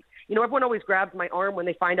strength. Everyone always grabs my arm when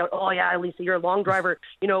they find out, oh, yeah, Lisa, you're a long driver,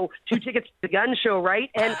 2 tickets to the gun show, right?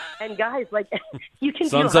 And guys, like, you can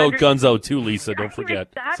Sun's out, guns out, too, Lisa. Don't forget.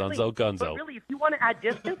 Exactly. Sun's out, guns but out. Really, if you want to add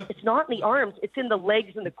distance, it's not in the arms. It's in the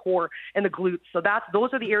legs and the core and the glutes. So those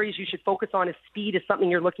are the areas you should focus on. Is speed is something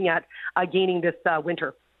you're looking at gaining this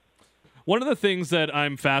winter. One of the things that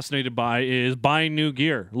I'm fascinated by is buying new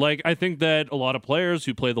gear. Like, I think that a lot of players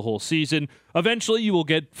who play the whole season, eventually you will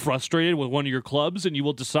get frustrated with one of your clubs and you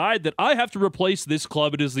will decide that I have to replace this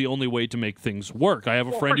club. It is the only way to make things work. I have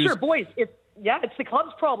a friend who's... Sure, boys, it's the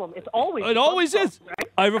club's problem. It always is. Problem,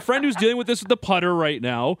 right? I have a friend who's dealing with this with the putter right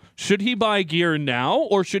now. Should he buy gear now,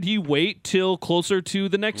 or should he wait till closer to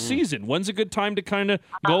the next season? When's a good time to kind of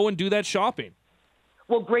go and do that shopping?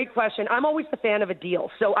 Well, great question. I'm always a fan of a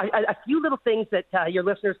deal. So a few little things that your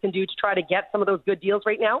listeners can do to try to get some of those good deals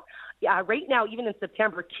right now. Right now, even in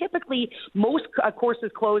September, typically most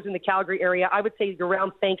courses close in the Calgary area. I would say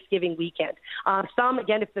around Thanksgiving weekend. Some,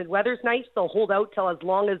 again, if the weather's nice, they'll hold out till as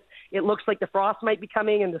long as it looks like the frost might be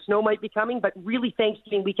coming and the snow might be coming. But really,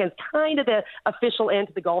 Thanksgiving weekend's kind of the official end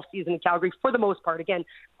to the golf season in Calgary for the most part. Again,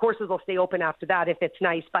 courses will stay open after that if it's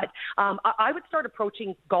nice. But I would start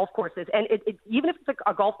approaching golf courses. And even if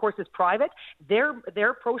a golf course is private,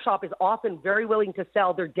 their pro shop is often very willing to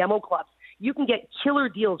sell their demo clubs. You can get killer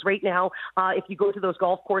deals right now if you go to those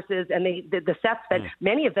golf courses, and the sets that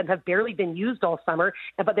many of them have barely been used all summer,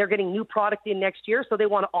 but they're getting new product in next year, so they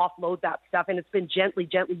want to offload that stuff, and it's been gently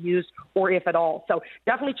used, or if at all. So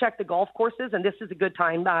definitely check the golf courses, and this is a good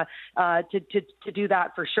time to do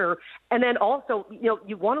that for sure. And then also,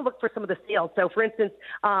 you want to look for some of the sales. So for instance,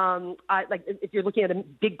 like if you're looking at a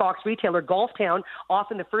big box retailer, Golf Town,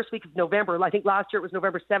 often the first week of November, I think last year it was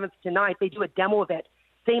November 7th to 9th, they do a demo event.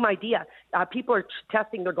 Same idea. People are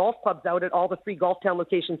testing their golf clubs out at all the 3 Golf Town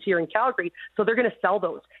locations here in Calgary, so they're going to sell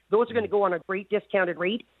those. Those are going to go on a great discounted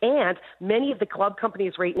rate, and many of the club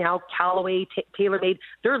companies right now, Callaway, TaylorMade,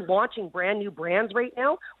 they're launching brand new brands right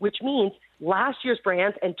now, which means last year's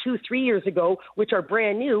brands and 2-3 years ago, which are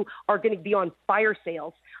brand new, are going to be on fire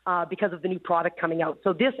sales because of the new product coming out.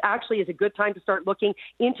 So this actually is a good time to start looking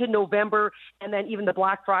into November, and then even the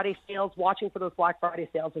Black Friday sales, watching for those Black Friday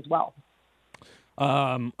sales as well.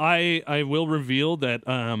 I will reveal that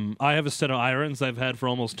I have a set of irons I've had for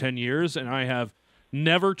almost 10 years, and I have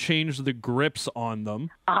never changed the grips on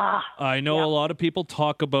them. I know a lot of people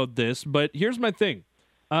talk about this, but here's my thing.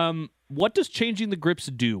 What does changing the grips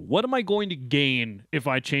do? What am I going to gain if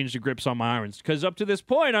I change the grips on my irons? Because up to this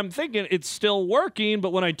point, I'm thinking it's still working,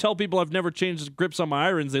 but when I tell people I've never changed the grips on my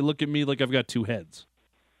irons, they look at me like I've got 2 heads.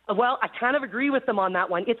 Well, I kind of agree with them on that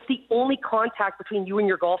one. It's the only contact between you and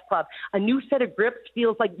your golf club. A new set of grips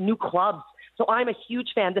feels like new clubs. So I'm a huge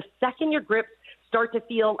fan. The second your grips start to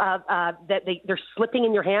feel that they're slipping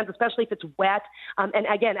in your hands, especially if it's wet. And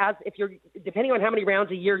again, if you're depending on how many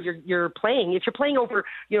rounds a year you're playing, if you're playing over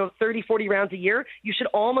 30, 40 rounds a year, you should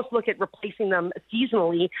almost look at replacing them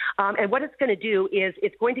seasonally. And what it's going to do is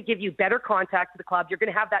it's going to give you better contact to the club. You're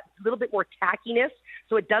going to have that little bit more tackiness,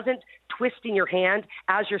 so it doesn't twist in your hand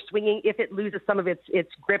as you're swinging if it loses some of its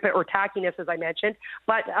grip or tackiness, as I mentioned.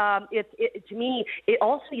 But to me, it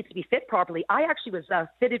also needs to be fit properly. I actually was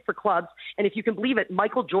fitted for clubs, and if you can believe it,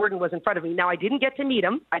 Michael Jordan was in front of me. Now, I didn't get to meet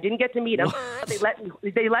him.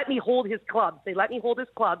 They let me hold his clubs.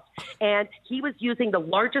 And he was using the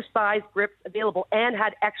largest size grips available and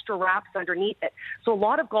had extra wraps underneath it. So a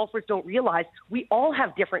lot of golfers don't realize we all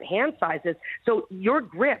have different hand sizes. So your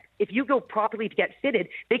grip, if you go properly to get fitted,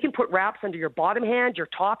 they can put wraps under your bottom hand, your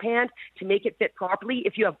top hand to make it fit properly.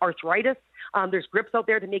 If you have arthritis, there's grips out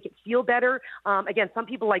there to make it feel better. Again, some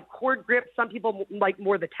people like cord grips. Some people like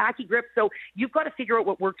more the tacky grip. So you've got to figure out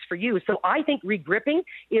what works for you. So I think regripping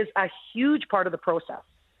is a huge part of the process.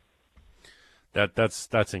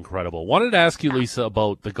 That's incredible. Wanted to ask you, Lisa,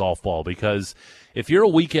 about the golf ball, because if you're a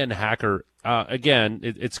weekend hacker, again,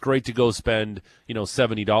 it's great to go spend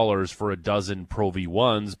 $70 for a dozen Pro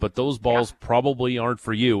V1s, but those balls probably aren't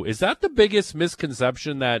for you. Is that the biggest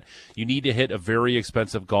misconception, that you need to hit a very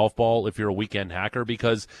expensive golf ball if you're a weekend hacker?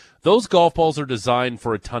 Because those golf balls are designed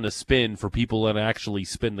for a ton of spin for people that actually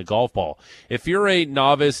spin the golf ball. If you're a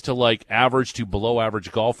novice to like average to below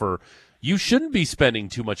average golfer, you shouldn't be spending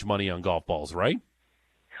too much money on golf balls, right?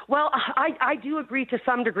 Well, I do agree to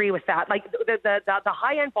some degree with that. Like the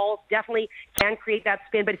high-end balls definitely can create that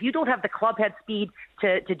spin, but if you don't have the club head speed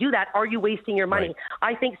to do that, are you wasting your money?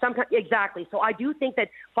 Right. I think sometimes, exactly. So I do think that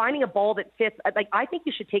finding a ball that fits, I think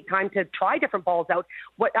you should take time to try different balls out.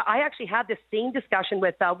 I actually had this same discussion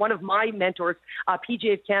with one of my mentors,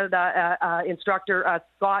 PGA of Canada instructor,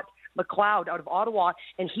 Scott McLeod out of Ottawa,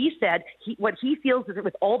 and he said what he feels is that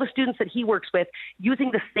with all the students that he works with,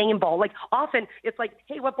 using the same ball. Like often it's like,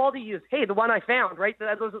 hey, what ball do you use? Hey, the one I found, right?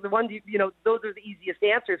 Those are the ones, those are the easiest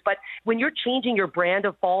answers. But when you're changing your brand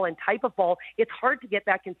of ball and type of ball, it's hard to get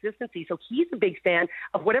that consistency. So he's a big fan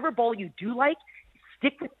of whatever ball you do like.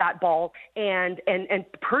 Stick with that ball and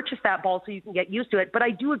purchase that ball so you can get used to it. But I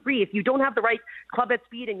do agree, if you don't have the right club head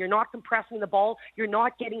speed and you're not compressing the ball, you're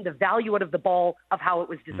not getting the value out of the ball of how it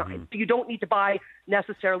was designed. So you don't need to buy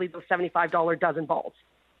necessarily those $75 dozen balls.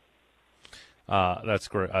 That's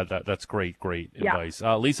great. That's great advice.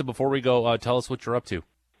 Lisa, before we go, tell us what you're up to.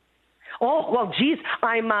 Oh, well, geez,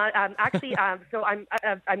 I'm actually, so I'm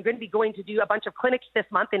going to be going to do a bunch of clinics this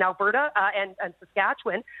month in Alberta and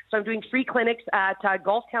Saskatchewan. So I'm doing free clinics at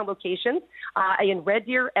Golf Town locations in Red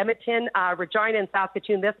Deer, Edmonton, Regina, and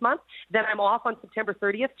Saskatoon this month. Then I'm off on September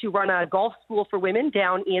 30th to run a golf school for women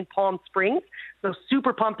down in Palm Springs. So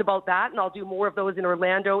super pumped about that, and I'll do more of those in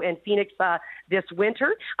Orlando and Phoenix this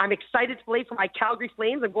winter. I'm excited to play for my Calgary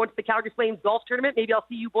Flames. I'm going to the Calgary Flames golf tournament. Maybe I'll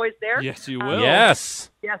see you boys there. Yes, you will. Yes,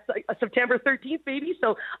 September 13th, baby.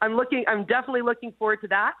 So I'm definitely looking forward to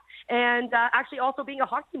that. And actually also being a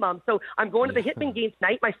hockey mom. So I'm going to the Hitman game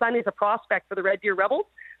tonight. My son is a prospect for the Red Deer Rebels.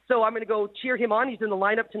 So I'm going to go cheer him on. He's in the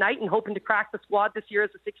lineup tonight and hoping to crack the squad this year as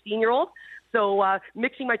a 16-year-old. So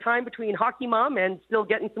mixing my time between hockey mom and still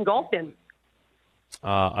getting some golf in.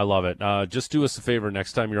 I love it. Just do us a favor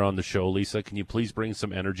next time you're on the show, Lisa. Can you please bring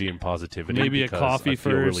some energy and positivity? Maybe a coffee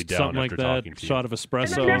first, really something like that. Shot of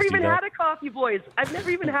espresso. And I've never even had a coffee, boys. I've never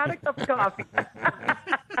even had a cup of coffee.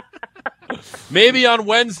 Maybe on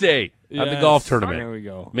Wednesday at the golf tournament. There we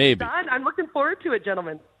go. Maybe. I'm looking forward to it,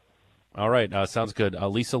 gentlemen. All right. Sounds good.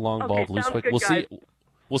 Lisa Longball, Blueswick.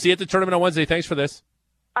 We'll see you at the tournament on Wednesday. Thanks for this.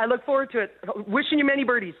 I look forward to it. Wishing you many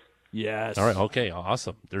birdies. Yes. All right. Okay.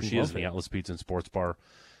 Awesome. There she is in the Atlas Pizza and Sports Bar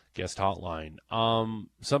guest hotline.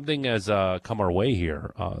 Something has come our way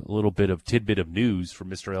here. A little bit of tidbit of news from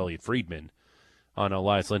Mr. Elliot Friedman on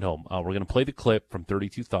Elias Lindholm. We're going to play the clip from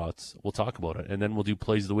 32 Thoughts. We'll talk about it, and then we'll do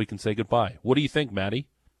plays of the week and say goodbye. What do you think, Maddie?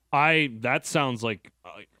 That sounds like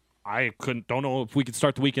I don't know if we could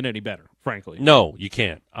start the weekend any better, frankly. No, you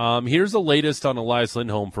can't. Here's the latest on Elias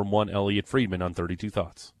Lindholm from one Elliot Friedman on 32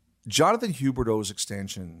 Thoughts. Jonathan Huberdeau's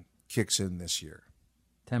extension kicks in this year.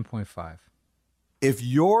 10.5. If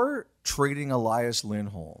you're trading Elias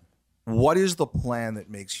Lindholm, what is the plan that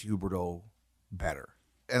makes Huberdeau better?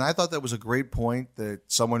 And I thought that was a great point that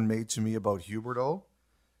someone made to me about Huberdeau.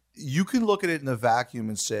 You can look at it in a vacuum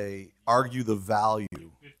and argue the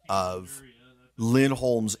value of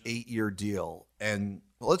Lindholm's 8-year deal. And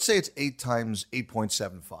let's say it's 8 times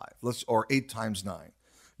 8.75, or 8 times 9.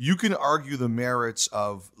 You can argue the merits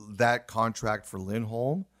of that contract for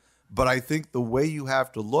Lindholm. But I think the way you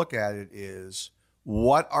have to look at it is,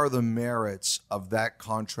 what are the merits of that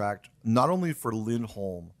contract, not only for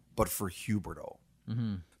Lindholm, but for Huberdeau?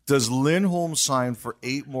 Mm-hmm. Does Lindholm sign for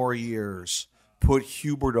 8 more years put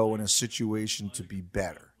Huberdeau in a situation to be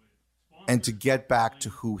better and to get back to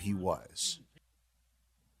who he was?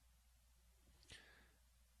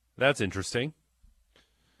 That's interesting.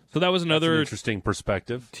 So that was another interesting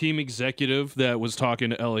perspective. Team executive that was talking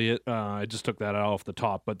to Elliott. I just took that out off the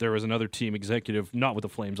top, but there was another team executive, not with the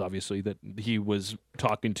Flames, obviously, that he was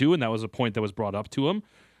talking to, and that was a point that was brought up to him.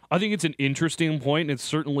 I think it's an interesting point, and it's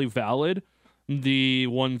certainly valid. The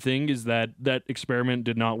one thing is that experiment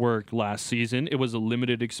did not work last season. It was a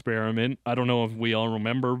limited experiment. I don't know if we all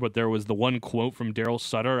remember, but there was the one quote from Daryl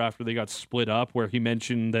Sutter after they got split up where he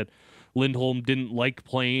mentioned that Lindholm didn't like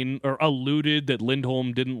playing, or alluded that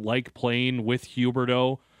Lindholm didn't like playing with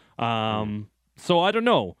Huberdeau. So I don't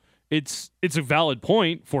know. It's a valid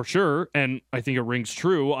point for sure, and I think it rings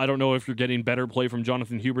true. I don't know if you're getting better play from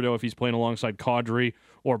Jonathan Huberdeau if he's playing alongside Kadri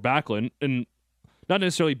or Backlund, and not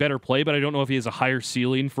necessarily better play, but I don't know if he has a higher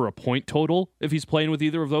ceiling for a point total if he's playing with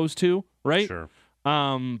either of those two, right? Sure.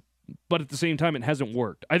 But at the same time, it hasn't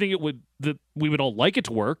worked. I think we would all like it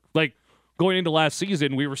to work. Like, going into last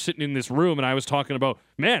season, we were sitting in this room, and I was talking about,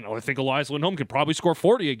 man, I think Elias Lindholm could probably score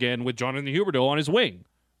 40 again with Jonathan Huberdeau on his wing.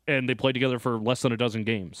 And they played together for less than a dozen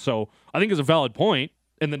games. So I think it's a valid point.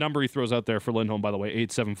 And the number he throws out there for Lindholm, by the way,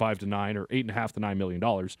 $8.75 to $9 or $8.5 to $9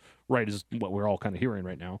 million, right, is what we're all kind of hearing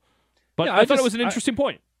right now. But yeah, I thought it was an interesting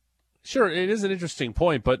point. Sure, it is an interesting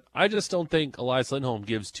point, but I just don't think Elias Lindholm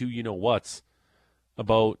gives two you-know-whats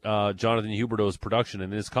about Jonathan Huberdeau's production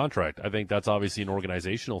and his contract. I think that's obviously an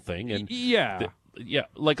organizational thing. And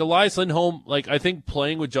like Elias Lindholm, like I think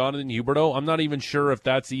playing with Jonathan Huberdeau, I'm not even sure if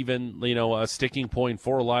that's even a sticking point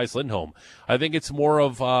for Elias Lindholm. I think it's more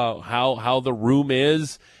of how the room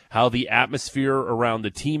is, how the atmosphere around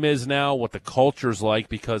the team is now, what the culture's like,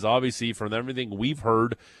 because obviously from everything we've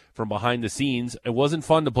heard from behind the scenes, it wasn't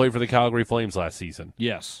fun to play for the Calgary Flames last season.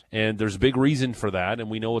 Yes. And there's a big reason for that, and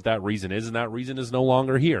we know what that reason is, and that reason is no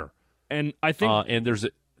longer here. And I think and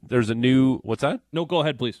there's a new, what's that? No, go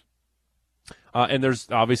ahead, please. And there's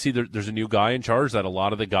obviously there's a new guy in charge that a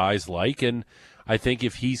lot of the guys like, and I think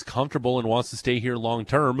if he's comfortable and wants to stay here long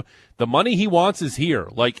term, the money he wants is here.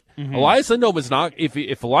 Like Elias Lindholm is not.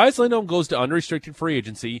 If Elias Lindholm goes to unrestricted free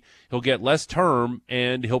agency, he'll get less term,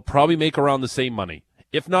 and he'll probably make around the same money,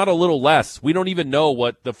 if not a little less. We don't even know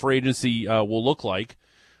what the free agency will look like.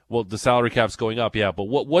 Well, the salary cap's going up, yeah, but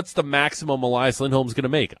what's the maximum Elias Lindholm's going to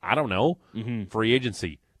make? I don't know. Free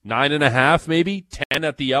agency. 9.5, maybe 10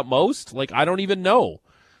 at the utmost. Like, I don't even know.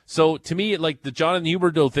 So to me, like, the Jonathan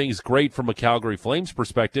Huberdeau thing is great from a Calgary Flames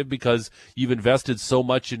perspective because you've invested so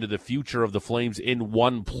much into the future of the Flames in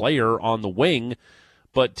one player on the wing.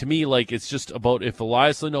 But to me, like, it's just about if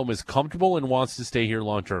Elias Lindholm is comfortable and wants to stay here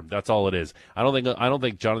long term. That's all it is. I don't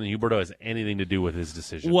think Jonathan Huberdeau has anything to do with his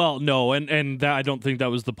decision. Well, no, and that, I don't think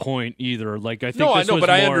that was the point either. Like, I think I know, but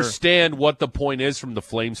I understand what the point is from the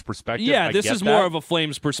Flames' perspective. Yeah, this is more of a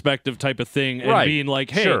Flames perspective type of thing, and being like,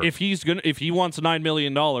 hey, if he wants $9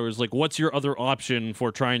 million, like, what's your other option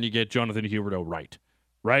for trying to get Jonathan Huberdeau right?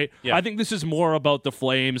 Right? Yeah. I think this is more about the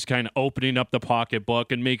Flames kind of opening up the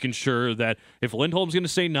pocketbook and making sure that if Lindholm's going to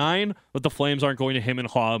say 9, that the Flames aren't going to him and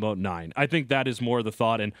haw about 9. I think that is more the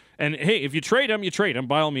thought. And hey, if you trade him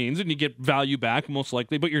by all means, and you get value back most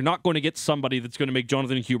likely, but you're not going to get somebody that's going to make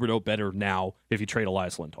Jonathan Huberdeau better now if you trade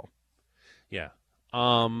Elias Lindholm. Yeah.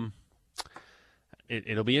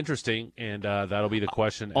 It'll be interesting, and that'll be the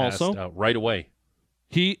question also asked right away.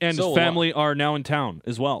 He and his family are now in town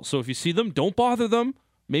as well. So if you see them, don't bother them.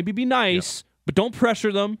 Maybe be nice, but don't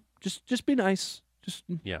pressure them. Just be nice. Just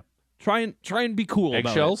try and be cool.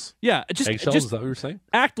 Eggshells? Yeah, just eggshells. Is that what you're saying?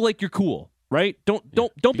 Act like you're cool, right? Don't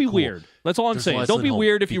be cool. Weird. That's all I'm saying. Don't be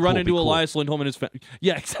weird if you run into Elias Lindholm and his family.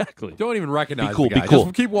 Yeah, exactly. Don't even recognize the guy. Be cool.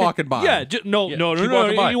 Just keep walking by. Yeah, no. You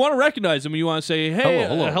want to recognize him. And you want to say, hey,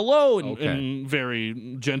 hello, and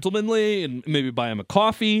very gentlemanly, and maybe buy him a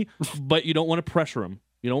coffee. But you don't want to pressure him.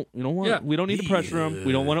 We don't need to pressure him.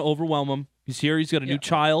 We don't want to overwhelm him. He's here. He's got a new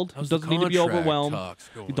child. He doesn't need to be overwhelmed.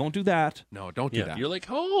 Don't do that. No, don't do that. You're like,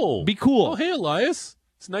 be cool. Oh, hey, Elias.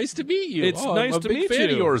 It's nice to meet you. It's nice to meet you. I'm a big fan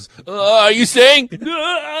of yours. Are you saying?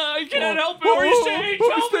 I can't help it. What are you saying?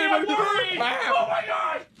 Tell me, I'm worried. Oh, my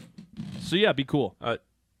God. So, yeah, be cool.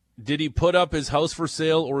 Did he put up his house for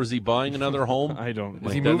sale, or is he buying another home? I don't.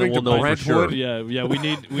 Is he moving to Brentwood? Sure. Yeah. We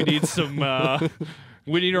need some.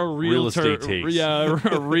 We need a real estate takes. Yeah,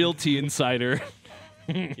 a realty insider.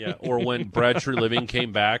 Yeah, or when Brad Treliving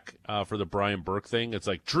came back for the Brian Burke thing, it's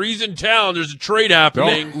like, trees in town, there's a trade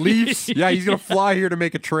happening. Leafs. Yeah, he's going to fly here to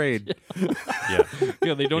make a trade. Yeah,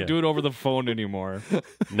 Yeah, they don't do it over the phone anymore.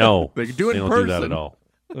 no. They can do it in don't person. do that at all.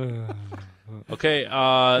 Okay,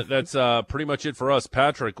 that's pretty much it for us.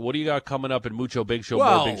 Patrick, what do you got coming up in Mucho Big Show,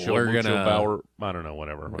 Well, More Big Show, we're Mucho gonna- Bauer? I don't know,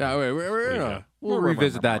 whatever. Yeah, we'll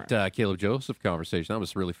revisit that Caleb Joseph conversation. That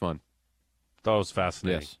was really fun. Thought it was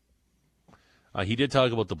fascinating. Yes. He did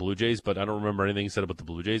talk about the Blue Jays, but I don't remember anything he said about the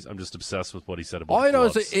Blue Jays. I'm just obsessed with what he said about All the I know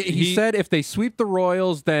is Cubs. he said if they sweep the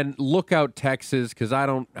Royals, then look out Texas, because I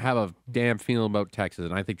don't have a damn feeling about Texas,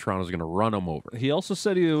 and I think Toronto's going to run them over. He also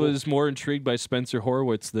said he was more intrigued by Spencer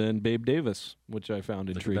Horwitz than Babe Davis, which I found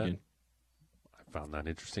Look at intriguing. I found that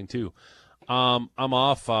interesting, too. I'm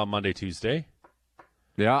off Monday, Tuesday,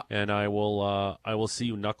 Yeah. and I will see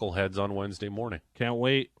you knuckleheads on Wednesday morning. Can't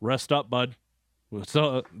wait. Rest up, bud.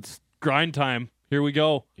 So it's grind time. Here we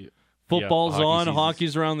go. Football's hockey on. season's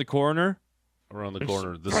Hockey's around the corner. Around the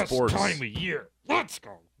corner. The sports. Time of year. Let's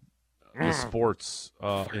go. The sports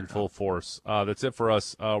in full force. That's it for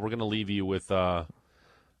us. We're going to leave you with, I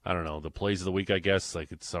don't know, the plays of the week, I guess.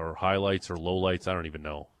 Like it's our highlights or lowlights. I don't even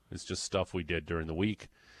know. It's just stuff we did during the week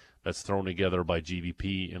that's thrown together by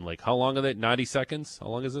GVP in like, how long are they? 90 seconds? How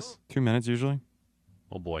long is this? 2 minutes usually.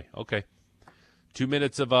 Oh, boy. Okay. 2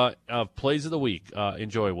 minutes of plays of the week.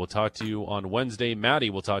 Enjoy. We'll talk to you on Wednesday. Maddie,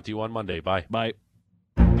 we'll talk to you on Monday. Bye. Bye.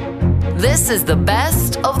 This is the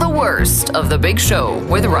best of the worst of the Big Show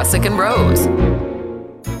with Russick and Rose.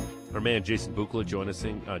 Our man Jason Bukla joins us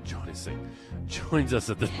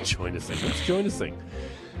at the joins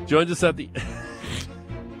us at the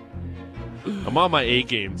I'm on my A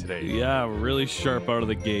game today. Yeah, really sharp out of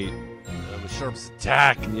the gate. I'm a sharp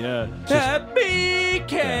attack. Yeah. Happy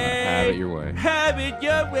Have it your way. Have it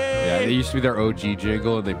your way. Yeah, they used to be their OG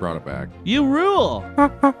jingle, and they brought it back. You rule.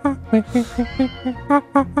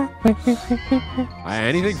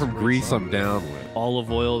 Anything from Grease, I'm down with.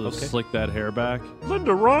 Olive oil to Okay. slick that hair back.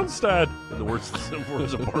 Linda Ronstadt. In the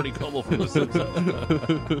words of Barney Gumble from The Simpsons.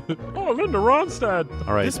 Oh, Linda Ronstadt.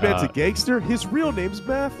 All right. This man's a gangster. His real name's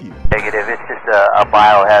Matthew. Negative. It's just a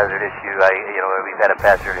biohazard issue. We've had a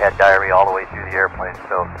passenger who had diarrhea all the way through the airplane,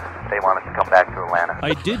 so they want us to come back to Atlanta.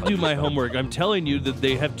 I did do my homework. I'm telling you that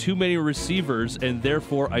they have too many receivers, and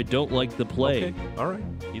therefore I don't like the play. Okay. All right.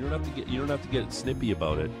 You don't have to get snippy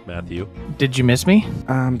about it, Matthew. Did you miss me?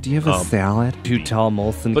 Do you have a salad? 2 tall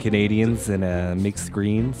Molson But- Canadians and mixed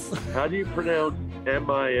greens. How do you pronounce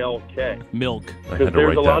M-I-L-K? Milk. I had Because to there's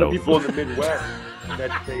write a lot that of out. people in the Midwest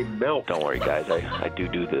that say milk. Don't worry, guys. I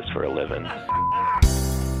do this for a living.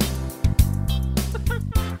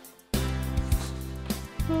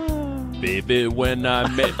 Baby, when I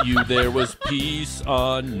met you, there was peace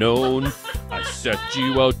unknown. I set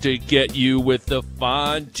you out to get you with a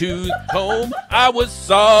fine-tooth comb. I was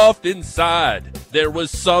soft inside. There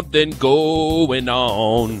was something going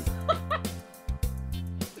on.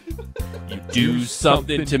 You do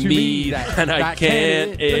something to me that I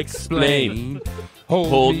can't explain.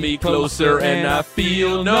 Hold me closer and I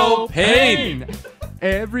feel no pain.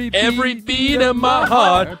 Every Every beat of my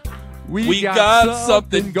heart, we got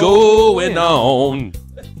something going on.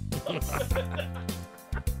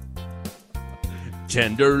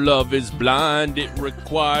 Tender love is blind, it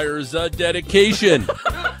requires a dedication.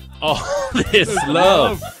 All this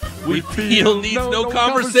love we feel needs no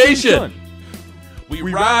conversation. We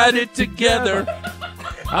ride it together.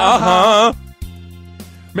 Uh-huh.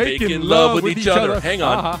 Making love with each other. Hang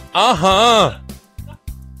on. Uh-huh.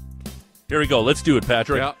 Here we go. Let's do it,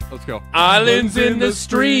 Patrick. Yeah, let's go. Islands in the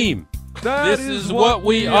stream. This is what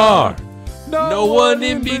we are. No one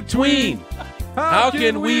in between. How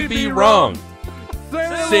can we be wrong?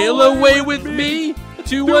 Sail away with me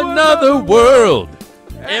to another world.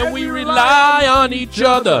 And we rely on each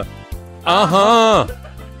other. Uh-huh.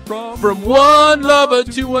 From one lover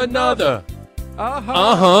to another.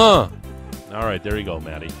 Uh-huh. All right, there you go,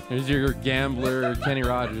 Maddie. Here's your gambler, Kenny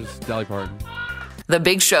Rogers, Dolly Parton. The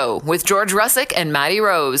Big Show with George Russick and Maddie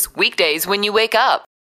Rose. Weekdays when you wake up.